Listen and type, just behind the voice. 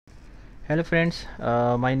Hello friends,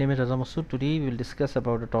 my name is Raza Masood. Today we will discuss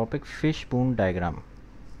about the topic Fishbone Diagram.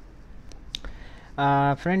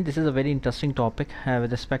 Friend, this is a very interesting topic with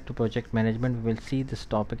respect to project management. We will see this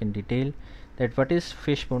topic in detail, that what is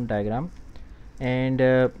Fishbone Diagram. And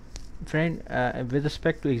friend, with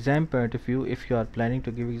respect to exam point of view, if you are planning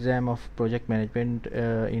to give exam of project management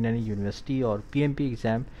in any university or PMP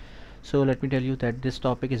exam, so let me tell you that this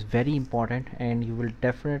topic is very important and you will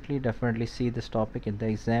definitely see this topic in the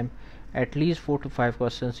exam. At least 4 to 5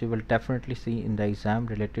 questions you will definitely see in the exam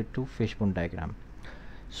related to fishbone diagram.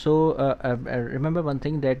 So remember one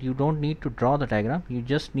thing, that you don't need to draw the diagram, you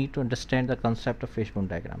just need to understand the concept of fishbone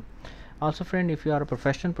diagram. Also friend, if you are a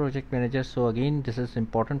professional project manager, so again this is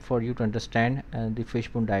important for you to understand the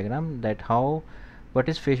fishbone diagram, that what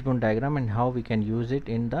is fishbone diagram and how we can use it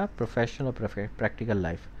in the professional or practical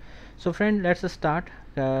life. So friend, let's start.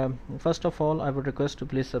 First of all, I would request to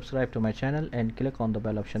please subscribe to my channel and click on the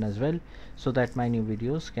bell option as well, so that my new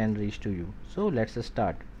videos can reach to you. So let's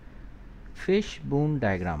start. Fishbone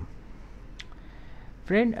diagram.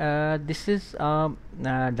 Friend, this is a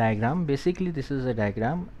diagram. Basically this is a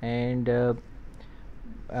diagram, and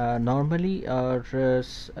normally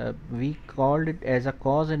we called it as a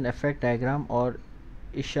cause and effect diagram or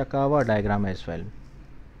Ishikawa diagram as well.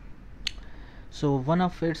 So one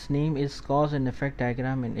of its name is cause and effect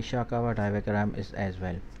diagram, and Ishikawa diagram is as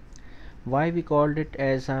well. Why we called it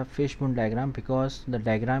as a fishbone diagram? Because the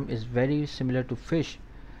diagram is very similar to fish,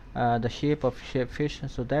 the shape of fish,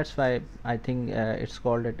 so that's why I think it's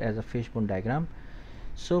called it as a fishbone diagram.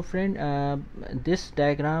 So friend, this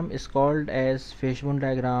diagram is called as fishbone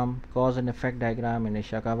diagram, cause and effect diagram, and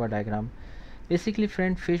Ishikawa diagram. Basically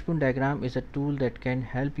friend, fishbone diagram is a tool that can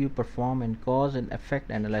help you perform and cause and effect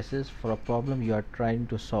analysis for a problem you are trying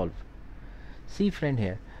to solve. See friend,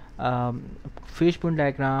 here fishbone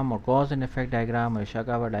diagram or cause and effect diagram or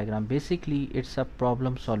Ishikawa diagram, basically it's a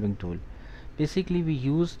problem solving tool. Basically we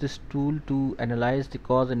use this tool to analyze the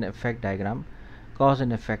cause and effect diagram, cause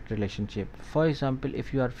and effect relationship. For example,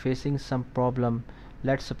 if you are facing some problem,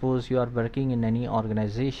 let's suppose you are working in any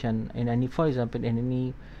organization, in any, for example, in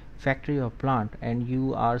any factory or plant, and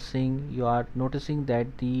you are noticing that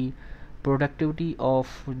the productivity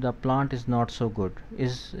of the plant is not so good,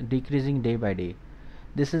 is decreasing day by day.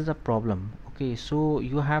 This is a problem. Okay, so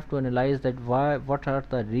you have to analyze that what are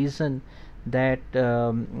the reason that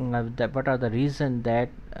what are the reason that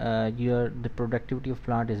the productivity of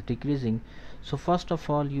plant is decreasing. So first of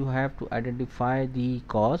all, you have to identify the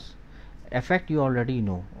cause. Effect you already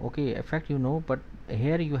know. Okay, effect you know, but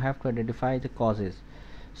here you have to identify the causes.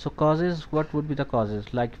 So causes, what would be the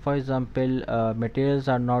causes? Like for example, materials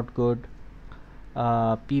are not good,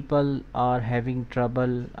 people are having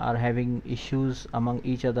trouble, are having issues among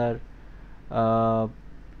each other, uh,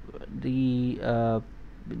 the uh,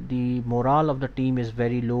 the morale of the team is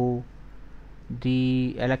very low,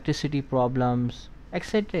 the electricity problems,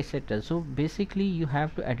 etc, etc. So basically you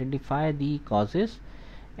have to identify the causes,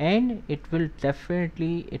 and it will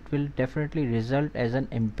definitely result as an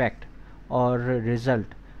impact, or result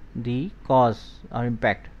the cause or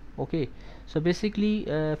impact. Okay, so basically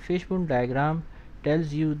fishbone diagram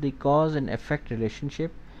tells you the cause and effect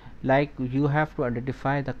relationship. Like you have to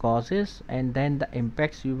identify the causes, and then the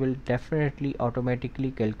impacts you will definitely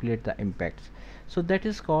automatically calculate the impacts. So that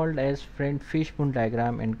is called as friend fishbone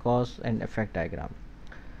diagram and cause and effect diagram.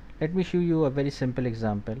 Let me show you a very simple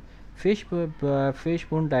example.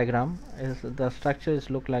 Fishbone diagram is, the structure is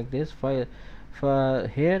look like this. For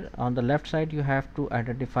here on the left side you have to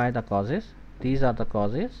identify the causes, these are the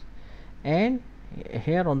causes, and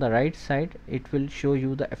here on the right side it will show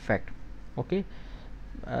you the effect. Okay,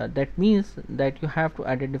 that means that you have to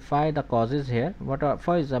identify the causes here. What are,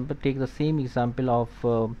 for example, take the same example of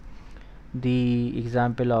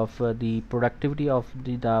the productivity of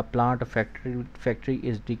the plant or factory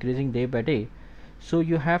is decreasing day by day. So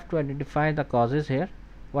you have to identify the causes here.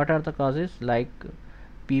 What are the causes? Like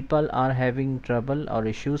people are having trouble or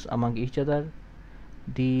issues among each other,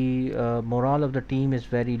 the morale of the team is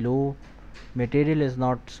very low, material is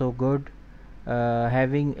not so good,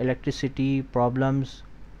 having electricity problems,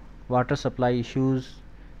 water supply issues,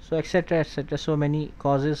 so etc etc. So many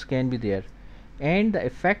causes can be there. And the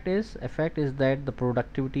effect is that the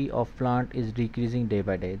productivity of plant is decreasing day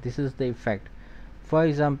by day. This is the effect. For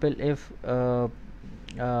example, if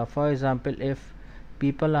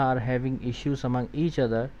people are having issues among each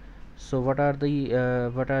other, so what are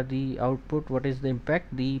the output, what is the impact?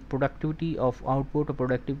 The productivity of output or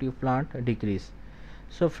productivity of plant decrease.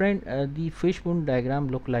 So friend, the fishbone diagram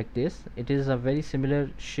look like this. It is a very similar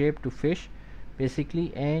shape to fish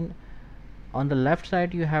basically, and on the left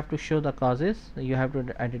side you have to show the causes, you have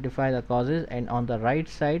to identify the causes, and on the right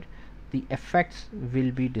side the effects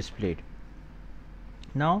will be displayed.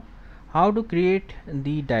 Now how to create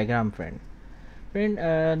the diagram, friend,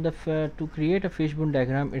 to create a fishbone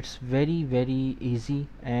diagram, it's very easy.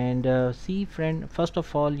 And see friend, first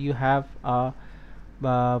of all you have a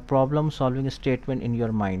problem solving statement in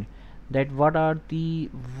your mind, that what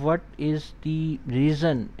is the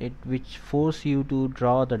reason which force you to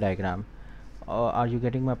draw the diagram. Are you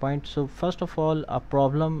getting my point? So first of all, a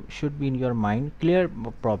problem should be in your mind, clear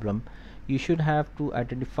problem. You should have to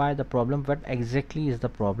identify the problem, what exactly is the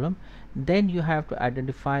problem. Then you have to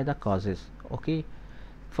identify the causes. Okay,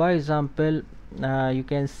 for example, you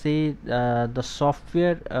can say the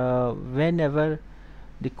software, whenever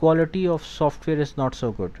the quality of software is not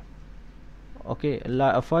so good. Okay,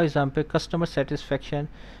 for example, customer satisfaction,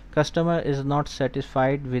 customer is not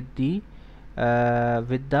satisfied with the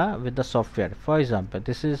software. For example,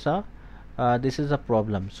 this is a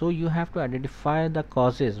problem. So you have to identify the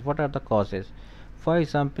causes. What are the causes? For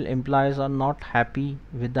example, employees are not happy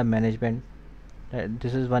with the management.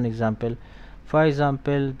 This is one example. For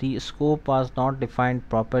example, the scope was not defined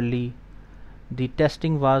properly, the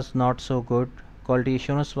testing was not so good, quality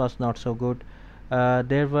assurance was not so good,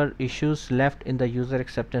 there were issues left in the user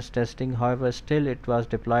acceptance testing, however still it was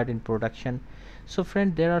deployed in production. So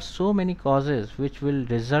friend, there are so many causes which will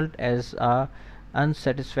result as a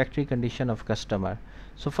unsatisfactory condition of customer.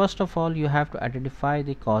 So first of all you have to identify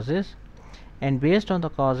the causes, and based on the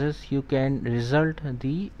causes you can result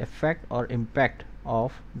the effect or impact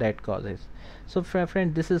of that causes. So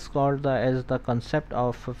friend, this is called as the concept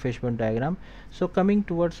of a fishbone diagram. So coming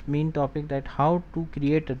towards main topic, that how to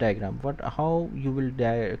create a diagram, how you will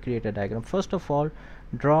create a diagram. First of all,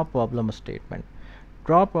 draw problem statement.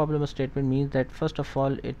 Draw problem statement means that first of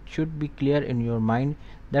all it should be clear in your mind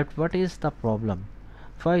that what is the problem.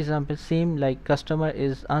 For example, same like customer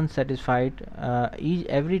is unsatisfied, each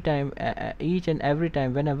and every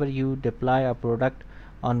time whenever you deploy a product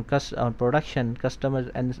on production,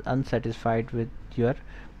 customer is unsatisfied with your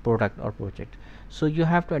product or project. So you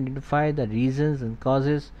have to identify the reasons and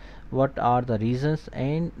causes, what are the reasons,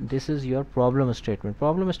 and this is your problem statement.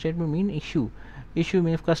 Problem statement mean issue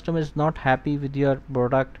means customer is not happy with your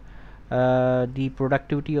product, the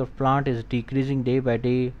productivity of plant is decreasing day by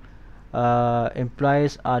day,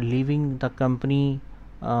 employees are leaving the company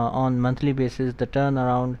on monthly basis, the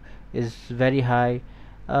turnaround is very high.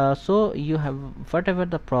 So you have, whatever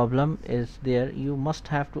the problem is there, you must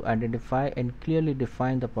have to identify and clearly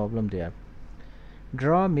define the problem there.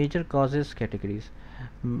 Draw major causes categories.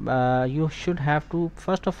 You should have to,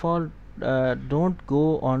 first of all, don't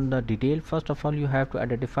go on the detail. First of all you have to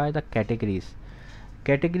identify the categories.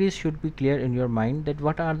 Categories should be clear in your mind, that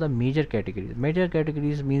what are the major categories. Major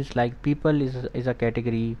categories means like people is a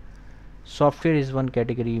category, software is one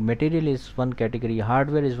category, material is one category,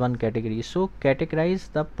 hardware is one category. So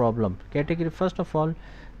categorize the problem category. First of all,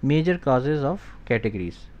 major causes of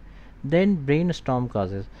categories. Then brainstorm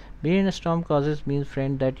causes. Brainstorm causes means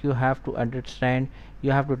friend that you have to understand, you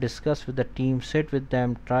have to discuss with the team, sit with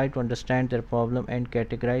them, try to understand their problem and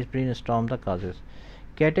categorize, brainstorm the causes.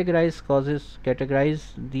 Categorize causes,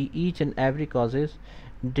 categorize the each and every causes,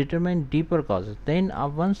 determine deeper causes. Then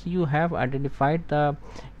once you have identified the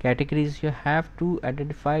categories, you have to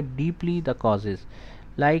identify deeply the causes,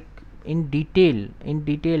 like in detail,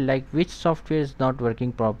 like which software is not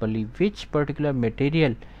working properly, which particular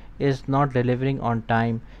material is not delivering on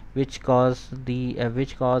time, which cause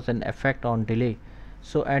an effect on delay.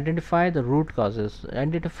 So identify the root causes.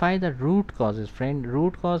 Identify the root causes, friend.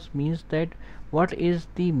 Root cause means that what is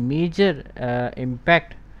the major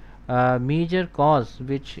impact, major cause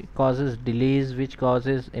which causes delays, which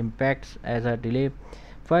causes impacts as a delay.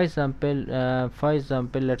 For example,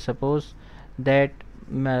 let's suppose that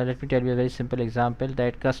let me tell you a very simple example,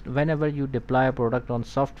 that whenever you deploy a product on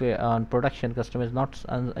software on production, customer is not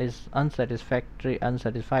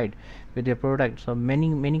unsatisfied with your product. So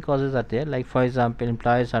many causes are there, like for example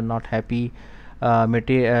employees are not happy,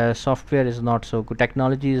 software is not so good,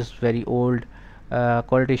 technology is very old,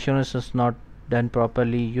 quality assurance is not done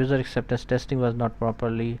properly, user acceptance testing was not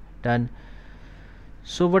properly done.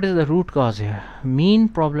 So what is the root cause here? Main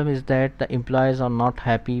problem is that the employees are not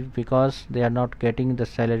happy because they are not getting the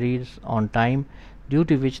salaries on time, due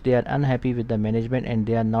to which they are unhappy with the management and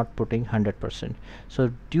they are not putting 100%.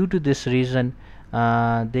 So due to this reason,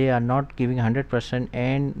 they are not giving 100%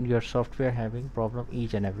 and your software having problem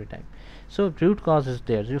each and every time. So root cause is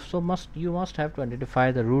there. You must have to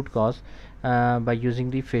identify the root cause by using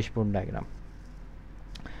the fishbone diagram.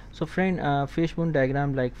 So friend, fishbone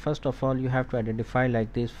diagram, like first of all you have to identify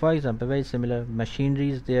like this. For example, very similar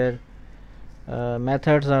machinery is there,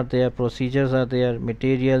 methods are there, procedures are there,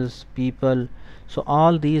 materials, people. So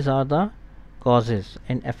all these are the causes,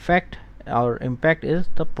 and effect or impact is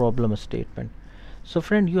the problem statement. So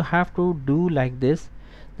friend, you have to do like this.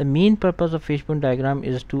 The main purpose of fishbone diagram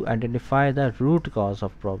is to identify the root cause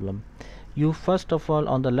of problem. You first of all,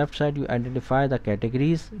 on the left side, you identify the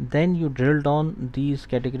categories, then you drill down these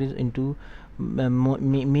categories into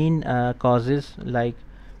main causes, like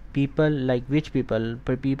people, like which people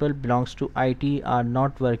belongs to IT are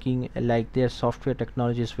not working, like their software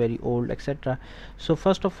technology is very old, etc. So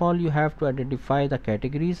first of all, you have to identify the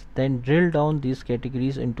categories, then drill down these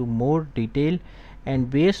categories into more detail, and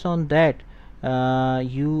based on that,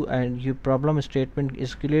 your problem statement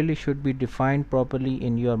is clearly should be defined properly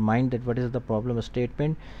in your mind, that what is the problem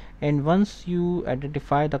statement. And once you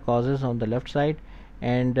identify the causes on the left side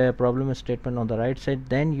and problem statement on the right side,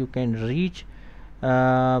 then you can reach,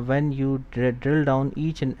 when you drill down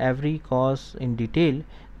each and every cause in detail,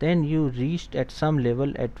 then you reached at some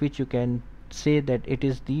level at which you can say that it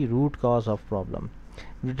is the root cause of problem.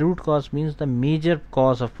 The root cause means the major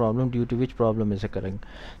cause of problem due to which problem is occurring.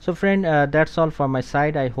 So friend, that's all from my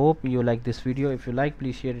side. I hope you like this video. If you like,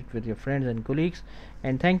 please share it with your friends and colleagues,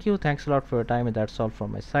 and thanks a lot for your time, and that's all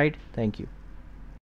from my side. Thank you.